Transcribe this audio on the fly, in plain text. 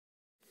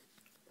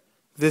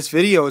This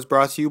video is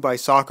brought to you by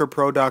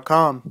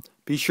SoccerPro.com.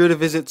 Be sure to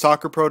visit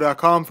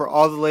SoccerPro.com for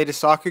all the latest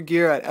soccer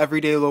gear at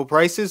everyday low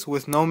prices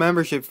with no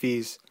membership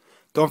fees.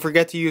 Don't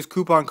forget to use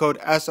coupon code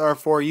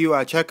SR4U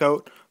at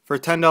checkout for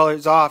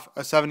 $10 off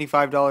a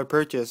 $75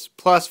 purchase,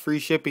 plus free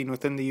shipping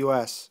within the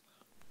US.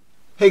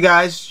 Hey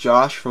guys,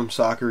 Josh from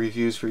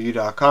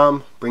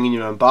SoccerReviewsForYou.com, bringing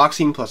you an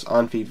unboxing plus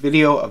on-feed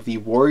video of the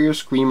Warrior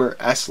Skreamer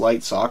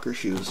S-Lite soccer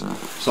shoes.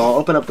 So I'll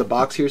open up the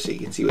box here so you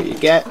can see what you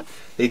get.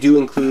 They do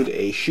include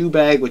a shoe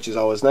bag, which is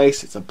always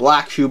nice. It's a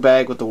black shoe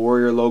bag with the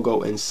Warrior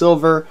logo in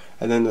silver,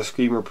 and then the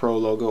Skreamer Pro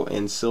logo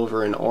in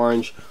silver and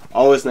orange.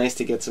 Always nice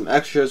to get some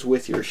extras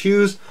with your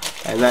shoes,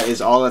 and that is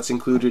all that's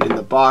included in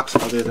the box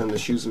other than the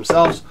shoes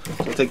themselves.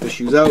 So I'll take the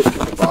shoes out,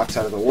 get the box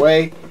out of the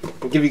way,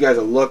 and give you guys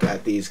a look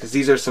at these, because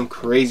these are some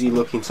crazy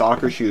looking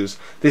soccer shoes.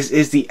 This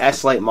is the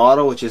S-Lite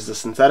model, which is the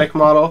synthetic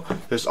model.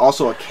 There's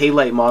also a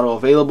K-Lite model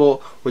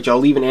available, which I'll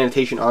leave an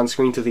annotation on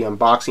screen to the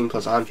unboxing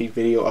plus on-feed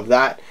video of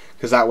that,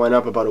 because that went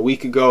up about a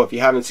week ago. If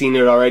you haven't seen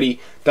it already,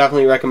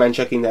 definitely recommend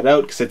checking that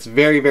out, because it's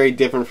very, very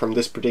different from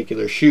this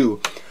particular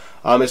shoe.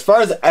 As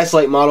far as the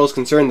S-Lite model is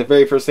concerned, the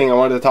very first thing I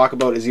wanted to talk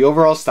about is the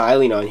overall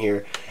styling on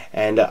here.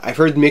 And I've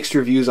heard mixed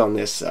reviews on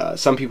this.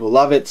 Some people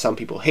love it, some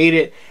people hate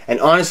it. And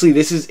honestly,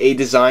 this is a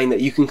design that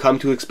you can come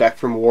to expect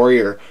from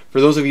Warrior. For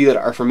those of you that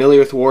are familiar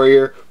with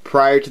Warrior,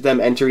 prior to them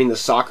entering the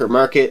soccer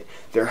market,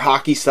 their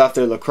hockey stuff,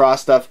 their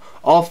lacrosse stuff,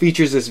 all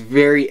features this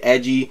very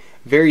edgy,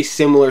 very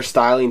similar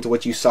styling to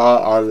what you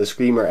saw on the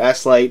Skreamer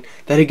S-Lite.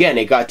 That again,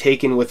 it got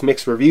taken with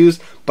mixed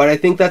reviews, but I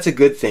think that's a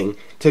good thing.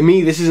 To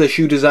me, this is a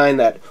shoe design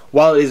that,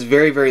 while it is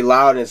very, very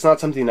loud, and it's not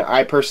something that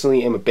I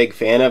personally am a big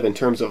fan of in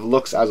terms of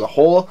looks as a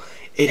whole,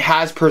 it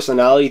has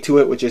personality to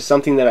it, which is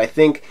something that I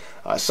think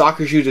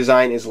soccer shoe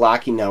design is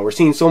lacking now. We're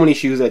seeing so many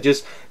shoes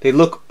that they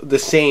look the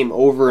same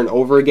over and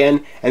over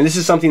again, and this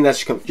is something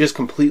that's just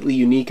completely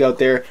unique out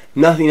there.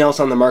 Nothing else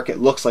on the market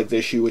looks like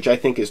this shoe, which I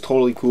think is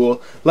totally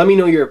cool. Let me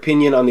know your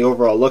opinion on the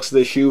overall looks of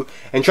this shoe,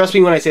 and trust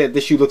me when I say that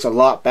this shoe looks a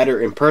lot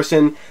better in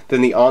person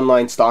than the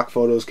online stock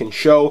photos can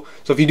show.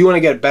 So if you do want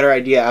to get a better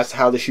idea as to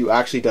how the shoe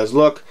actually does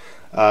look,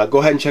 go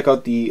ahead and check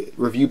out the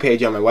review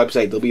page on my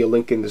website. There'll be a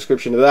link in the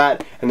description to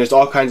that, and there's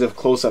all kinds of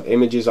close-up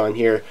images on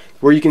here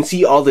where you can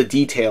see all the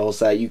details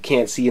that you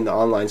can't see in the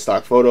online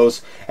stock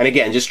photos. And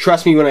again, just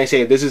trust me when I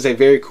say this is a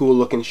very cool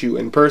looking shoe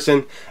in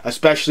person,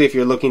 especially if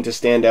you're looking to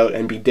stand out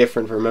and be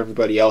different from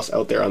everybody else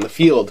out there on the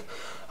field.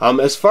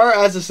 As far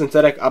as the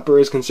synthetic upper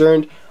is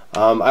concerned,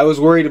 I was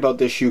worried about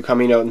this shoe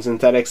coming out in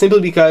synthetic simply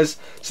because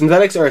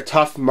synthetics are a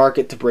tough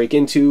market to break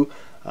into.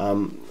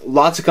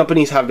 Lots of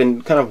companies have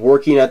been kind of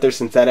working at their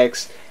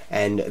synthetics,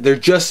 and they're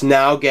just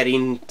now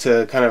getting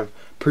to kind of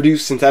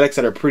produce synthetics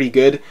that are pretty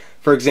good.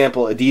 For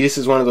example, Adidas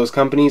is one of those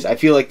companies. I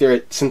feel like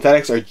their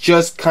synthetics are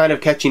just kind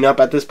of catching up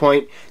at this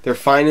point. They're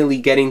finally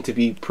getting to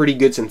be pretty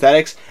good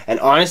synthetics, and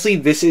honestly,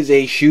 this is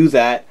a shoe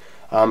that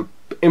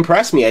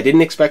impressed me. I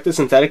didn't expect the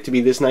synthetic to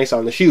be this nice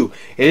on the shoe.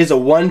 It is a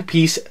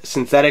one-piece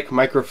synthetic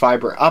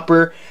microfiber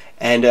upper,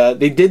 and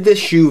they did this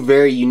shoe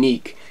very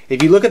unique.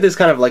 If you look at this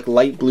kind of like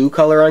light blue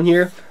color on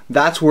here,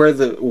 that's where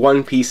the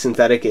one-piece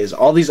synthetic is.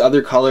 All these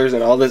other colors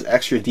and all this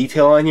extra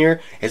detail on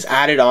here is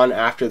added on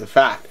after the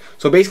fact.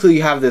 So basically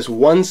you have this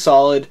one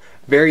solid,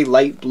 very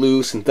light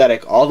blue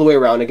synthetic all the way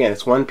around. Again,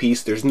 it's one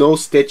piece. There's no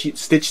stitch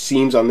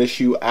seams on this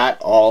shoe at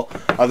all,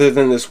 other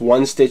than this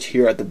one stitch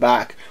here at the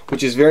back,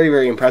 which is very,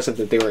 very impressive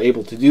that they were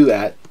able to do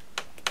that.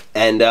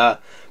 And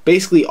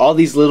basically all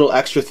these little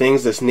extra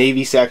things, this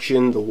navy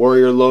section, the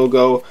Warrior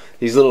logo,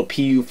 these little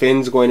PU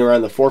fins going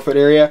around the forefoot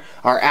area,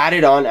 are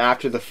added on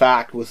after the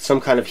fact with some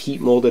kind of heat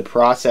molded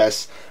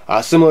process,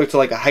 similar to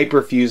like a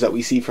hyperfuse that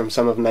we see from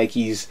some of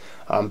Nike's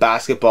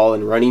basketball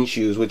and running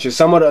shoes, which is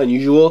somewhat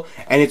unusual,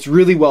 and it's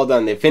really well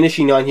done. The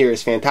finishing on here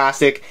is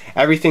fantastic.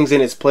 Everything's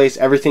in its place.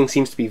 Everything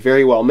seems to be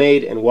very well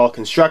made and well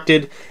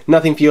constructed.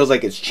 Nothing feels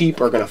like it's cheap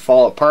or going to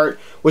fall apart,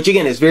 which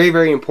again is very,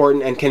 very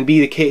important and can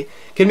be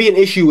an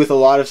issue with a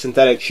lot of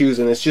synthetic shoes,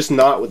 and it's just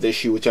not with this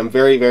shoe, which I'm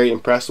very, very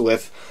impressed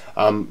with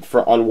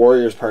on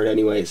Warrior's part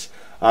anyways.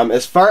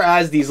 As far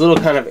as these little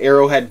kind of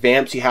arrowhead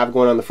vamps you have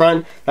going on the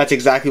front, that's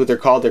exactly what they're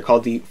called. They're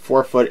called the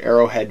forefoot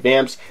arrowhead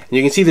vamps. And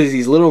you can see there's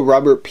these little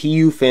rubber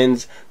PU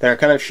fins that are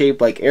kind of shaped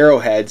like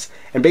arrowheads.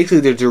 And basically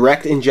they're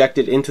direct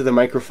injected into the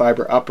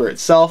microfiber upper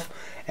itself.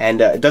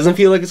 And it doesn't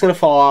feel like it's going to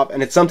fall off.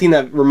 And it's something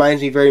that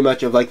reminds me very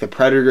much of like the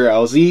Predator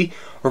LZ.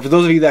 Or for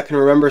those of you that can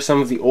remember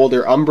some of the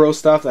older Umbro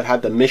stuff that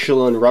had the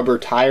Michelin rubber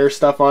tire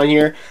stuff on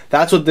here,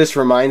 that's what this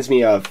reminds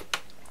me of.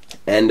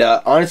 And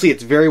honestly,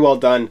 it's very well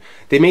done.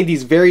 They made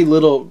these very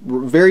little,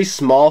 very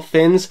small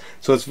fins,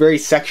 so it's very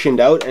sectioned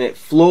out, and it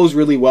flows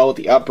really well with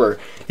the upper.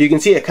 You can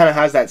see it kind of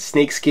has that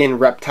snake skin,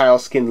 reptile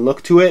skin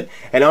look to it,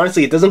 and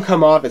honestly, it doesn't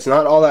come off. It's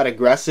not all that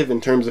aggressive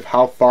in terms of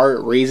how far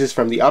it raises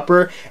from the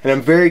upper, and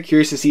I'm very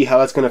curious to see how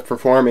that's going to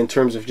perform in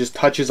terms of just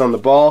touches on the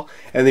ball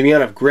and the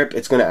amount of grip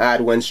it's going to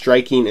add when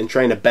striking and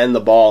trying to bend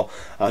the ball.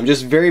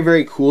 Just very,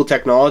 very cool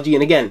technology,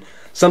 and again,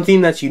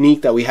 something that's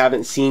unique that we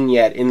haven't seen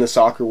yet in the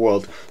soccer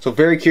world. So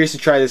very curious to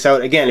try this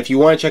out. Again, if you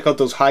want to check out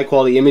those high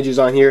quality images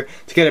on here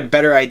to get a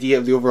better idea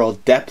of the overall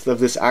depth of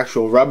this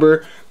actual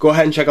rubber, go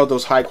ahead and check out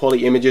those high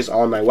quality images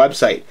on my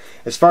website.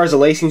 As far as the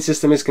lacing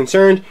system is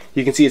concerned,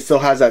 you can see it still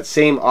has that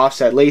same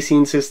offset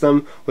lacing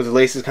system with the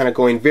laces kind of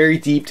going very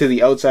deep to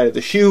the outside of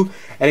the shoe.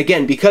 And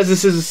again, because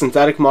this is a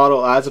synthetic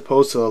model as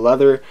opposed to the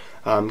leather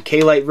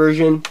K-Lite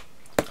version,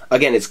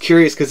 again, it's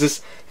curious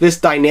because this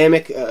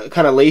dynamic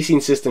kind of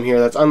lacing system here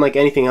that's unlike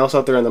anything else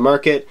out there on the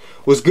market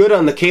was good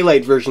on the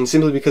K-Lite version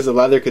simply because the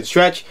leather could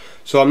stretch.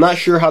 So I'm not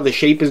sure how the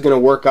shape is going to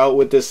work out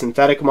with this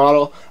synthetic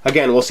model.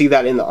 Again, we'll see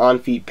that in the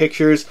on-feet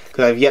pictures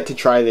because I've yet to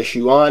try this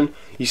shoe on.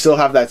 You still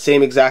have that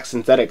same exact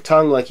synthetic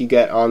tongue like you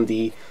get on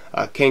the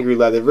kangaroo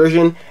leather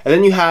version. And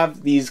then you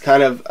have these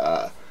kind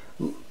of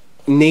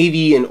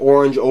navy and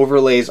orange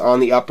overlays on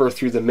the upper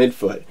through the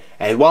midfoot.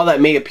 And while that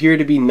may appear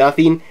to be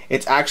nothing,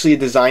 it's actually a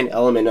design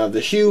element of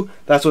the shoe.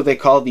 That's what they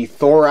call the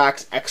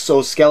thorax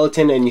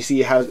exoskeleton, and you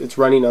see how it's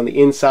running on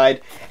the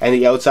inside and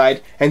the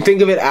outside. And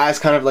think of it as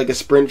kind of like a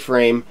sprint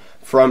frame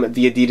from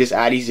the Adidas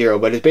Adizero,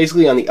 but it's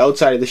basically on the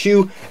outside of the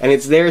shoe, and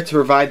it's there to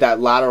provide that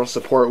lateral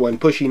support when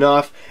pushing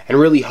off and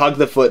really hug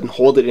the foot and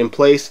hold it in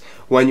place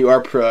when you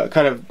are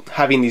kind of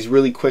having these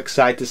really quick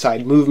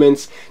side-to-side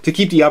movements to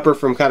keep the upper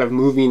from kind of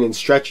moving and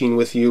stretching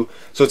with you.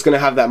 So it's going to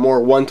have that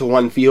more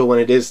one-to-one feel when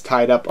it is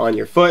tied up on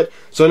your foot.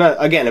 So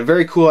again, a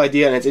very cool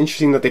idea, and it's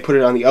interesting that they put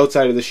it on the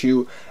outside of the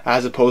shoe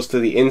as opposed to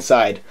the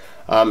inside.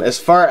 As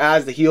far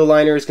as the heel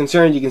liner is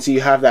concerned, you can see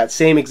you have that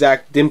same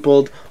exact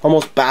dimpled,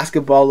 almost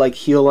basketball-like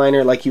heel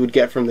liner like you would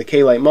get from the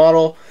K-Lite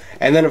model.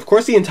 And then of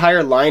course the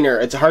entire liner,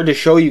 it's hard to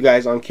show you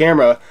guys on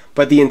camera,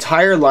 but the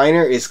entire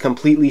liner is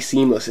completely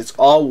seamless. It's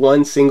all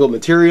one single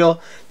material.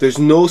 There's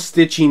no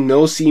stitching,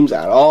 no seams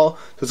at all.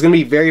 So it's going to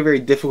be very, very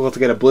difficult to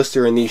get a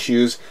blister in these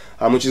shoes,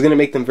 which is going to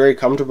make them very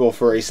comfortable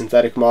for a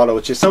synthetic model,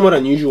 which is somewhat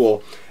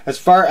unusual. As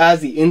far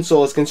as the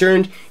insole is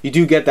concerned, you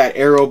do get that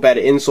aero bed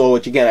insole,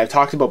 which again I've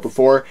talked about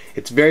before.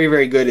 It's very,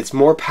 very good. It's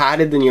more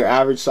padded than your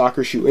average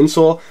soccer shoe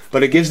insole,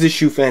 but it gives this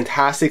shoe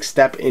fantastic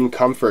step in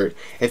comfort.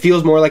 It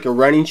feels more like a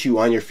running shoe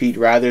on your feet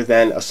rather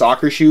than a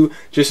soccer shoe,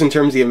 just in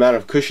terms of the amount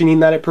of cushioning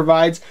that it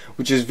provides,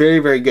 which is very,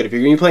 very good. If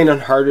you're going to be playing on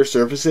harder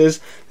surfaces,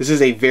 this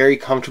is a very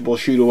comfortable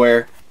shoe to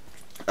wear.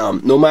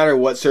 No matter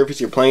what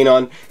surface you're playing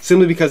on,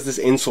 simply because this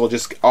insole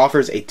just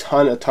offers a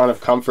ton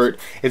of comfort.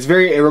 It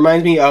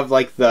reminds me of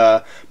like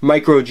the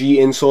Micro G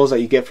insoles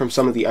that you get from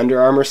some of the Under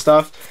Armour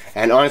stuff,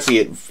 and honestly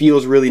it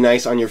feels really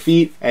nice on your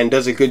feet and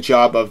does a good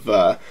job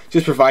of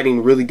just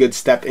providing really good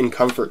step in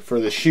comfort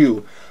for the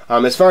shoe.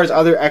 As far as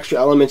other extra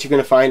elements you're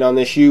going to find on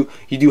this shoe,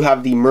 you do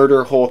have the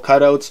murder hole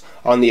cutouts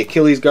on the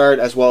Achilles guard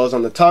as well as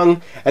on the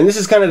tongue, and this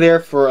is kind of there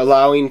for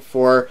allowing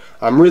for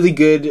really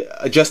good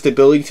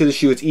adjustability to the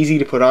shoe. It's easy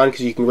to put on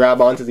because you can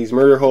grab onto these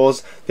murder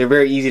holes. They're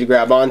very easy to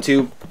grab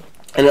onto.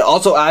 And it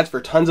also adds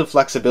for tons of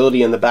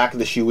flexibility in the back of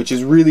the shoe, which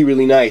is really,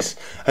 really nice.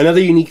 Another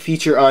unique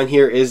feature on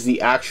here is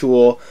the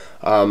actual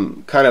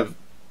kind of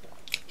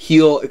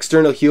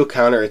external heel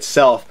counter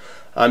itself.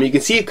 You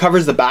can see it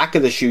covers the back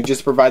of the shoe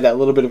just to provide that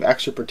little bit of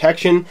extra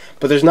protection,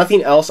 but there's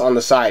nothing else on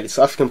the side. It's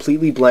left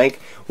completely blank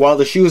while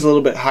the shoe is a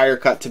little bit higher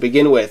cut to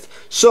begin with.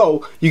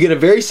 So you get a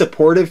very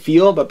supportive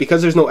feel, but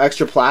because there's no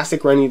extra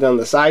plastic running down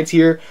the sides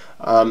here,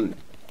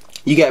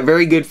 you get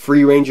very good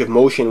free range of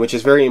motion, which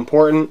is very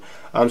important.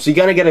 So you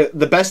gotta get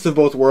the best of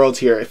both worlds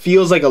here. It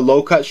feels like a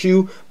low cut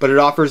shoe, but it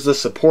offers the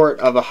support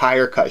of a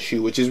higher cut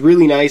shoe, which is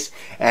really nice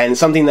and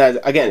something that,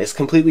 again, is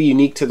completely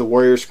unique to the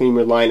Warrior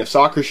Skreamer line of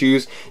soccer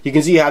shoes. You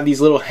can see you have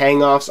these little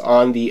hang-offs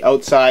on the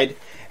outside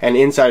and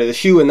inside of the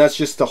shoe, and that's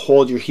just to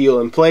hold your heel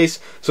in place.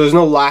 So there's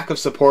no lack of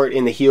support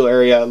in the heel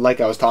area like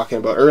I was talking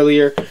about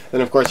earlier.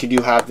 Then of course you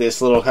do have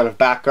this little kind of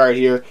back guard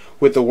here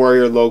with the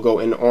Warrior logo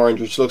in orange,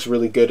 which looks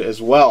really good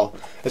as well.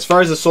 As far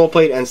as the sole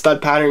plate and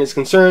stud pattern is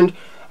concerned,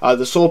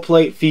 the sole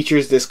plate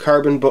features this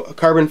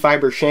carbon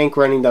fiber shank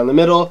running down the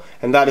middle,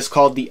 and that is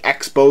called the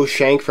X-Bow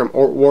shank from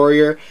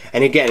Warrior.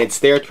 And again, it's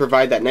there to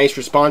provide that nice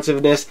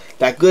responsiveness,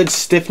 that good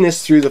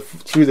stiffness through the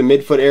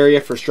midfoot area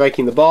for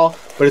striking the ball,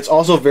 but it's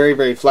also very,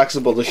 very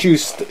flexible. The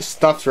shoe's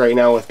stuffed right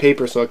now with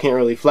paper, so it can't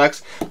really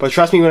flex, but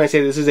trust me when I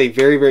say this is a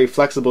very, very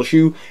flexible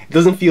shoe. It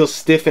doesn't feel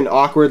stiff and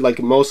awkward like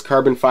most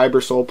carbon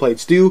fiber sole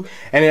plates do,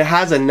 and it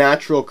has a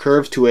natural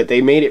curve to it.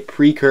 They made it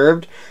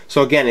pre-curved,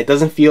 so again, it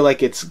doesn't feel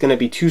like it's going to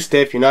be too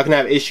stiff. You're not going to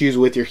have issues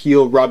with your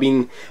heel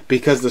rubbing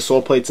because the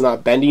sole plate's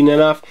not bending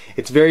enough.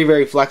 It's very,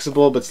 very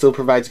flexible, but still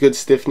provides good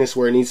stiffness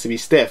where it needs to be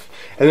stiff.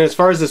 And then as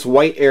far as this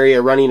white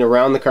area running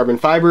around the carbon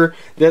fiber,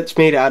 that's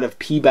made out of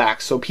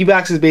P-Bax. So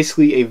P-Bax is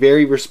basically a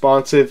very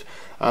responsive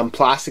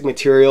plastic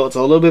material. It's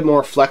a little bit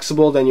more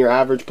flexible than your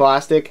average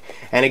plastic,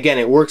 and again,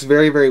 it works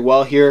very, very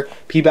well here.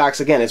 Peebacks,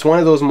 again, it's one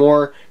of those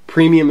more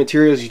premium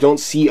materials you don't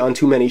see on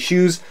too many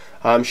shoes.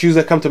 Shoes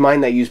that come to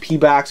mind that use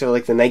Peebacks are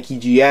like the Nike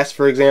GS,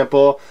 for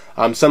example.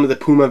 Some of the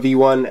Puma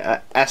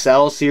V1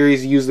 SL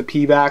series use the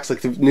Peebacks,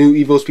 like the new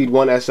EvoSpeed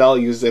 1 SL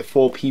uses a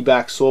full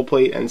Peeback sole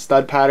plate and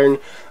stud pattern.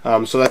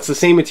 So that's the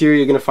same material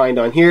you're going to find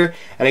on here,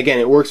 and again,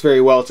 it works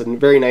very well. It's a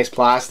very nice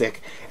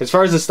plastic. As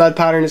far as the stud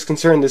pattern is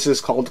concerned, this is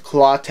called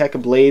Claw Tech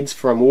Blades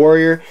from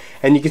Warrior,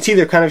 and you can see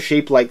they're kind of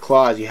shaped like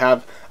claws. You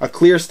have a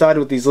clear stud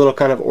with these little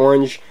kind of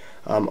orange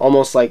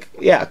almost like,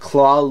 yeah,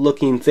 claw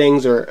looking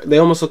things, or they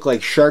almost look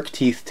like shark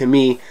teeth to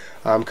me,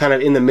 kind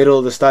of in the middle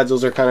of the studs.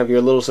 Those are kind of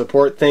your little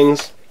support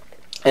things.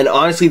 And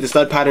honestly, the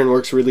stud pattern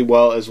works really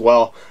well as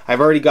well.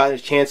 I've already gotten a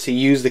chance to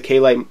use the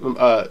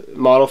K-Lite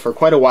model for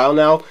quite a while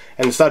now,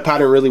 and the stud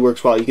pattern really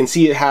works well. You can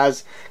see it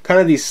has kind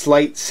of these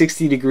slight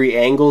 60-degree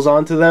angles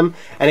onto them,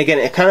 and again,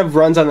 it kind of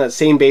runs on that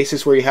same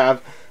basis where you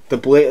have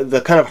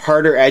the kind of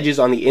harder edges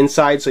on the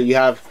inside, so you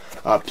have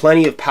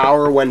plenty of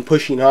power when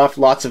pushing off,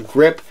 lots of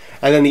grip.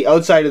 And then the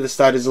outside of the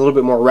stud is a little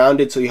bit more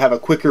rounded, so you have a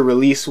quicker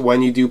release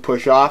when you do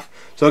push off.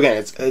 So again,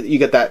 it's you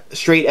get that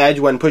straight edge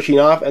when pushing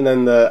off, and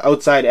then the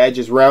outside edge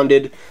is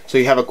rounded, so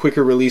you have a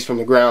quicker release from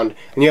the ground.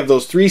 And you have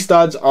those 3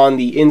 studs on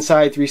the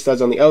inside, 3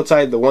 studs on the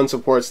outside, the 1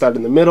 support stud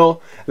in the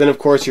middle, and then of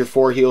course your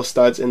 4 heel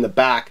studs in the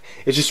back.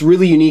 It's just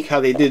really unique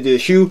how they did the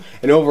shoe,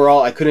 and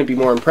overall I couldn't be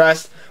more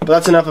impressed. But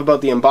that's enough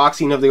about the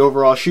unboxing of the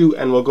overall shoe,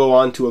 and we'll go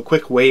on to a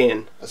quick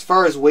weigh-in. As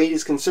far as weight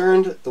is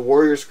concerned, the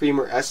Warrior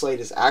Skreamer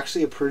S-Lite is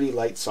actually a pretty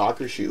light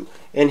soccer shoe.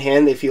 In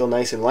hand, they feel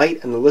nice and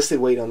light, and the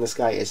listed weight on this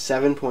guy is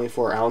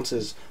 7.4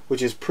 ounces,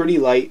 which is pretty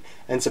light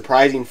and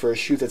surprising for a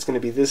shoe that's going to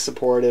be this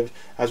supportive,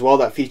 as well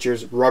that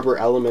features rubber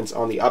elements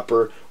on the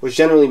upper, which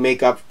generally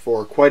make up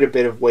for quite a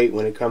bit of weight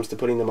when it comes to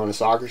putting them on a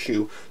soccer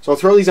shoe. So I'll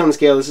throw these on the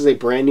scale. This is a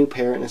brand new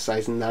pair in a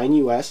size 9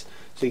 US,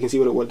 so you can see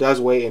what it does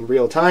weigh in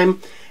real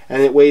time.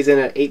 And it weighs in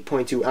at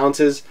 8.2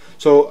 ounces,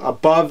 so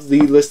above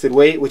the listed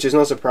weight, which is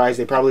no surprise.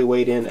 They probably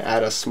weighed in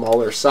at a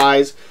smaller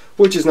size,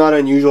 which is not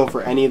unusual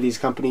for any of these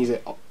companies.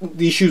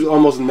 These shoes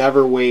almost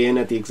never weigh in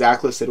at the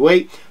exact listed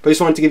weight, but I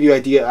just wanted to give you an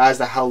idea as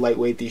to how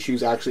lightweight these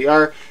shoes actually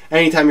are.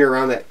 Anytime you're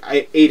around that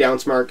 8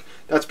 ounce mark,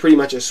 that's pretty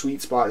much a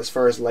sweet spot as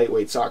far as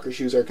lightweight soccer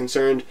shoes are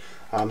concerned.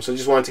 So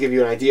just wanted to give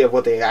you an idea of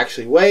what they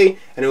actually weigh,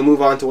 and we'll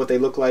move on to what they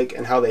look like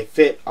and how they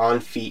fit on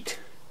feet.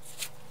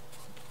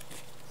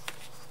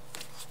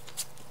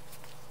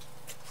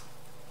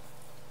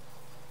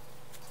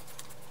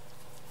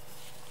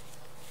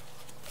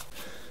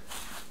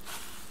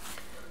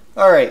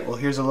 Alright, well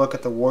here's a look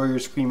at the Warrior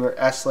Skreamer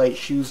S-Lite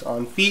shoes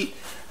on feet.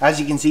 As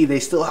you can see, they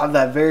still have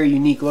that very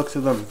unique look to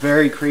them,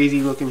 very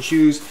crazy looking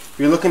shoes. If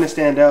you're looking to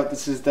stand out,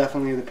 this is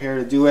definitely the pair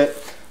to do it.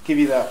 Give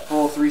you that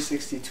full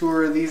 360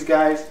 tour of these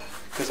guys,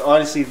 because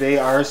honestly they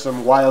are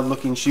some wild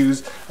looking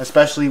shoes,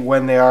 especially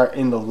when they are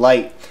in the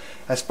light.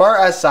 As far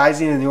as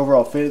sizing and the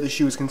overall fit of the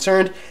shoe is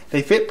concerned,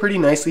 they fit pretty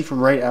nicely from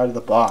right out of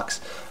the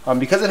box.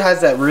 Because it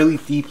has that really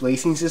deep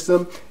lacing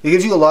system, it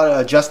gives you a lot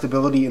of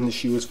adjustability in the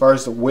shoe as far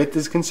as the width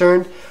is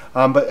concerned.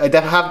 But I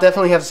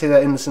definitely have to say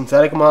that in the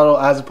synthetic model,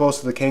 as opposed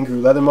to the kangaroo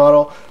leather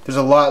model, there's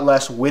a lot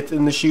less width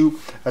in the shoe,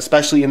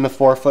 especially in the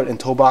forefoot and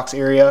toe box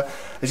area.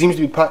 It seems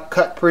to be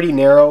cut pretty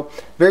narrow,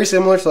 very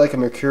similar to like a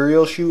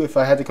Mercurial shoe if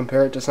I had to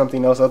compare it to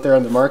something else out there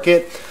on the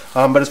market.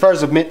 But as far as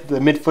the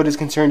midfoot is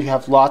concerned, you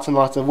have lots and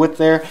lots of width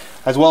there,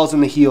 as well as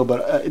in the heel.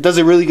 But it does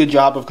a really good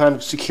job of kind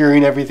of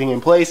securing everything in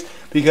place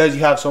because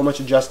you have so much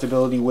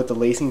adjustability with the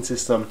lacing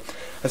system.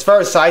 As far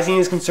as sizing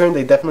is concerned,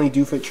 they definitely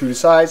do fit true to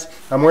size.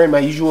 I'm wearing my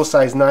usual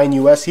size 9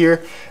 US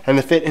here, and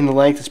the fit and the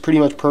length is pretty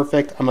much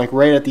perfect. I'm like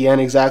right at the end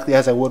exactly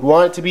as I would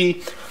want it to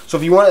be. So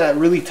if you want that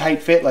really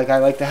tight fit like I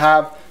like to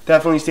have,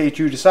 definitely stay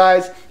true to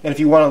size. And if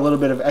you want a little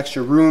bit of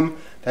extra room,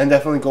 then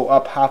definitely go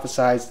up half a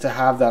size to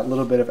have that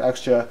little bit of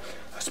extra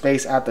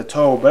space at the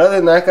toe. But other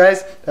than that,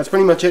 guys, that's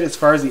pretty much it as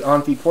far as the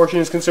on-feet portion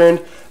is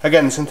concerned.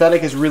 Again, the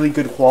synthetic is really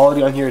good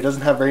quality on here. It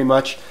doesn't have very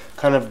much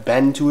kind of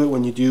bend to it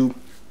when you do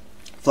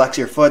flex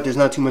your foot. There's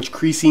not too much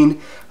creasing.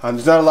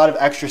 There's not a lot of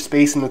extra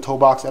space in the toe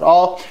box at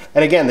all.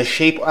 And again, the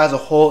shape as a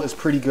whole is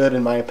pretty good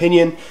in my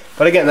opinion.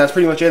 But again, that's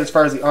pretty much it as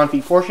far as the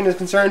on-feet portion is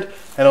concerned,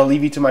 and I'll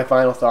leave you to my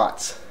final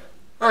thoughts.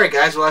 Alright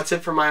guys, well that's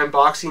it for my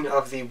unboxing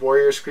of the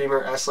Warrior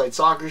Skreamer S-Lite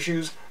soccer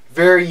shoes.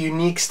 Very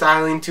unique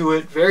styling to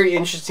it, very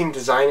interesting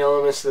design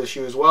elements to the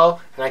shoe as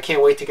well, and I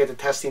can't wait to get to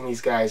testing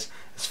these guys.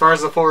 As far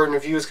as the full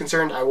review is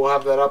concerned, I will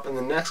have that up in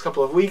the next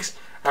couple of weeks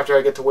after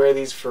I get to wear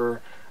these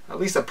for at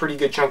least a pretty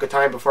good chunk of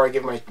time before I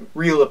give my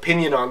real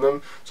opinion on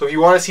them. So if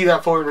you want to see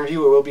that full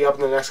review, it will be up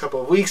in the next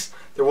couple of weeks.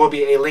 There will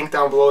be a link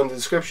down below in the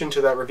description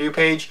to that review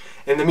page.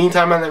 In the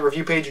meantime, on that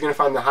review page, you're going to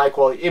find the high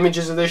quality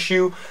images of this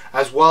shoe,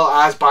 as well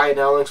as buy it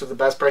now links with the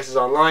best prices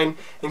online,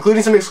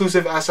 including some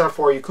exclusive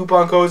SR4U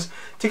coupon codes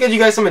to get you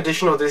guys some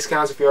additional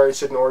discounts if you are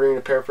interested in ordering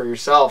a pair for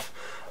yourself.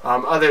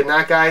 Other than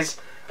that, guys,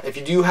 If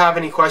you do have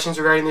any questions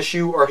regarding the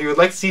shoe, or if you would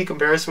like to see a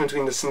comparison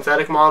between the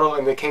synthetic model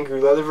and the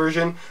kangaroo leather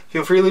version,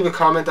 feel free to leave a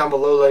comment down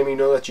below letting me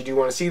know that you do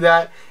want to see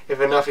that.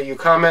 If enough of you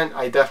comment,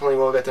 I definitely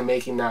will get to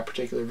making that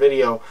particular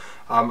video.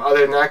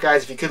 Other than that,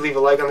 guys, if you could leave a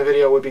like on the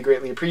video, it would be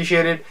greatly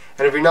appreciated.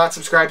 And if you're not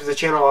subscribed to the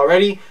channel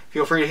already,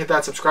 feel free to hit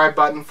that subscribe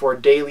button for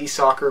daily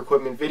soccer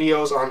equipment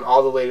videos on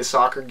all the latest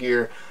soccer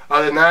gear.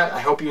 Other than that, I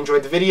hope you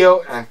enjoyed the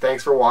video, and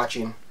thanks for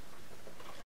watching.